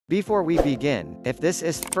Before we begin, if this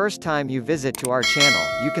is the first time you visit to our channel,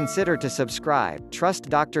 you consider to subscribe. Trust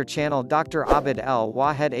Doctor Channel. Dr. Abid El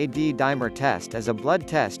Wahed. A Ddimer test is a blood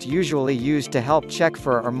test usually used to help check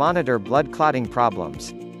for or monitor blood clotting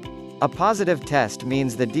problems. A positive test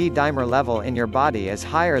means the Ddimer level in your body is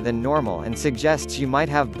higher than normal and suggests you might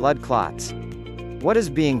have blood clots. What is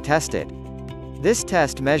being tested? This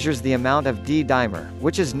test measures the amount of Ddimer,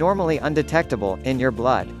 which is normally undetectable, in your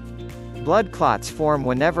blood. Blood clots form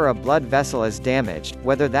whenever a blood vessel is damaged,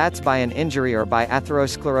 whether that's by an injury or by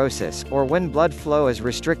atherosclerosis, or when blood flow is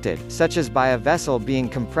restricted, such as by a vessel being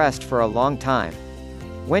compressed for a long time.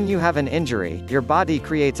 When you have an injury, your body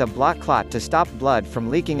creates a blood clot to stop blood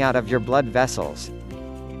from leaking out of your blood vessels.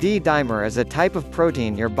 Ddimer is a type of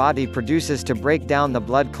protein your body produces to break down the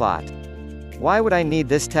blood clot. Why would I need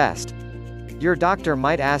this test? Your doctor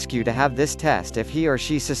might ask you to have this test if he or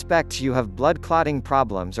she suspects you have blood clotting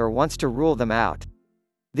problems or wants to rule them out.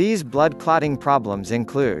 These blood clotting problems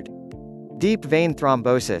include deep vein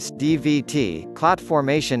thrombosis (DVT), clot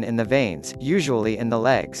formation in the veins, usually in the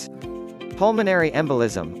legs; pulmonary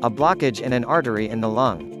embolism, a blockage in an artery in the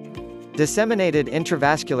lung; disseminated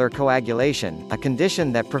intravascular coagulation, a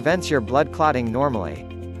condition that prevents your blood clotting normally;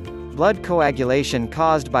 blood coagulation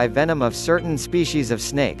caused by venom of certain species of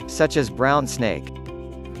snake, such as brown snake.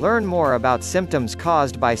 Learn more about symptoms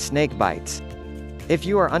caused by snake bites. If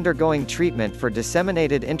you are undergoing treatment for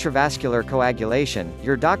disseminated intravascular coagulation,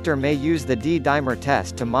 your doctor may use the Ddimer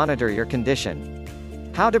test to monitor your condition.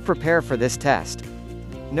 How to prepare for this test?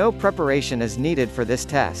 No preparation is needed for this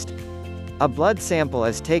test. A blood sample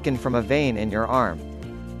is taken from a vein in your arm.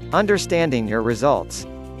 Understanding your results.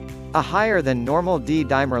 A higher than normal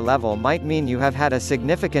Ddimer level might mean you have had a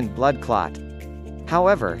significant blood clot.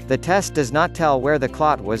 However, the test does not tell where the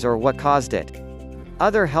clot was or what caused it.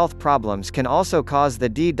 Other health problems can also cause the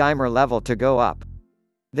Ddimer level to go up.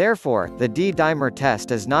 Therefore, the Ddimer test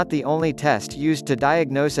is not the only test used to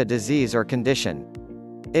diagnose a disease or condition.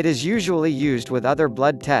 It is usually used with other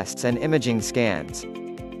blood tests and imaging scans.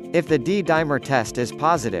 If the Ddimer test is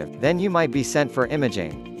positive, then you might be sent for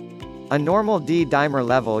imaging. A normal Ddimer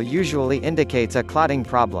level usually indicates a clotting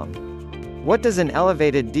problem. What does an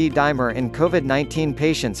elevated Ddimer in COVID-19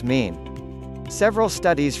 patients mean? Several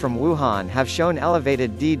studies from Wuhan have shown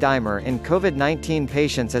elevated Ddimer in COVID-19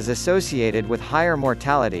 patients as associated with higher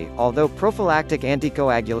mortality, although prophylactic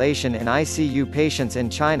anticoagulation in ICU patients in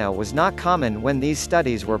China was not common when these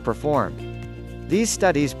studies were performed. These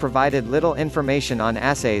studies provided little information on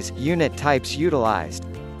assays, unit types utilized.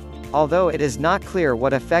 Although it is not clear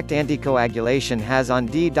what effect anticoagulation has on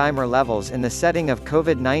Ddimer levels in the setting of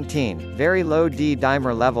COVID-19, very low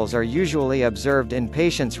Ddimer levels are usually observed in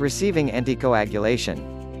patients receiving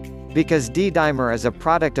anticoagulation. Because Ddimer is a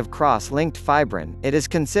product of cross-linked fibrin, it is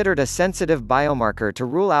considered a sensitive biomarker to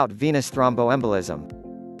rule out venous thromboembolism.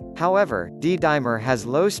 However, Ddimer has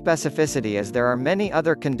low specificity as there are many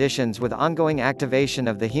other conditions with ongoing activation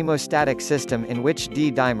of the hemostatic system in which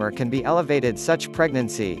Ddimer can be elevated, such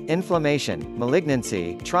pregnancy, inflammation,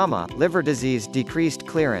 malignancy, trauma, liver disease, decreased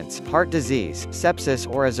clearance, heart disease, sepsis,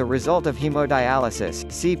 or as a result of hemodialysis,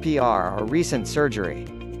 CPR, or recent surgery.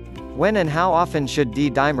 When and how often should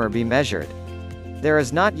Ddimer be measured? There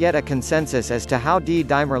is not yet a consensus as to how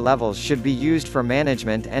Ddimer levels should be used for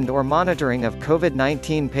management and/or monitoring of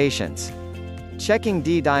COVID-19 patients. Checking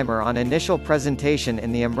Ddimer on initial presentation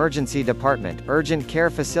in the emergency department, urgent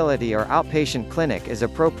care facility or outpatient clinic is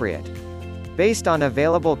appropriate. Based on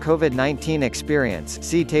available COVID-19 experience,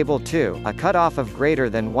 see Table 2, a cutoff of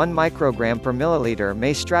greater than 1 microgram per milliliter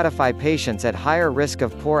may stratify patients at higher risk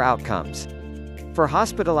of poor outcomes. For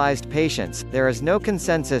hospitalized patients, there is no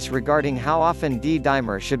consensus regarding how often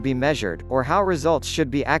Ddimer should be measured, or how results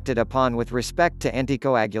should be acted upon with respect to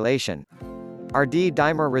anticoagulation. Are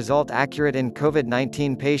Ddimer results accurate in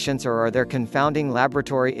COVID-19 patients, or are there confounding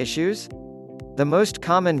laboratory issues? The most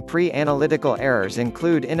common pre-analytical errors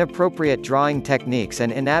include inappropriate drawing techniques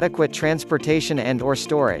and inadequate transportation and/or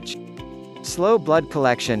storage. Slow blood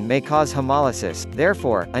collection may cause hemolysis,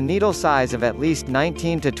 therefore, a needle size of at least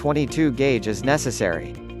 19 to 22 gauge is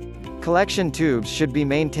necessary. Collection tubes should be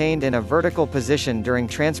maintained in a vertical position during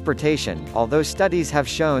transportation, although studies have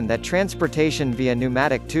shown that transportation via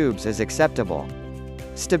pneumatic tubes is acceptable.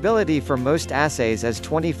 Stability for most assays is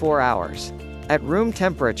 24 hours. At room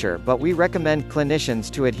temperature, but we recommend clinicians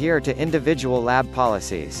to adhere to individual lab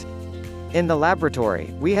policies. In the laboratory,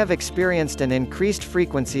 we have experienced an increased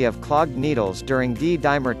frequency of clogged needles during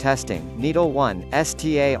Ddimer testing, Needle 1,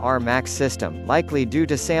 STAR max system, likely due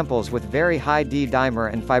to samples with very high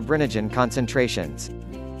Ddimer and fibrinogen concentrations.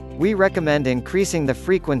 We recommend increasing the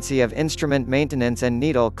frequency of instrument maintenance and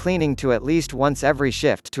needle cleaning to at least once every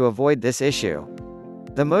shift to avoid this issue.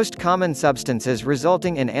 The most common substances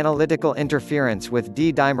resulting in analytical interference with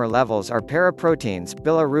D-dimer levels are paraproteins,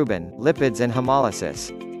 bilirubin, lipids and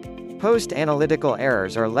hemolysis. Post-analytical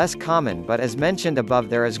errors are less common, but as mentioned above,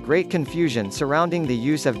 there is great confusion surrounding the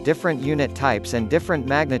use of different unit types and different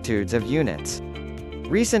magnitudes of units.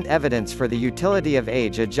 Recent evidence for the utility of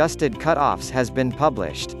age-adjusted cutoffs has been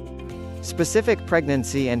published. Specific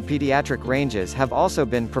pregnancy and pediatric ranges have also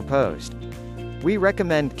been proposed. We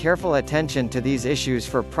recommend careful attention to these issues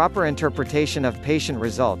for proper interpretation of patient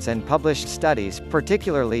results and published studies,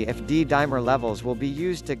 particularly if D-dimer levels will be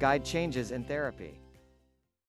used to guide changes in therapy.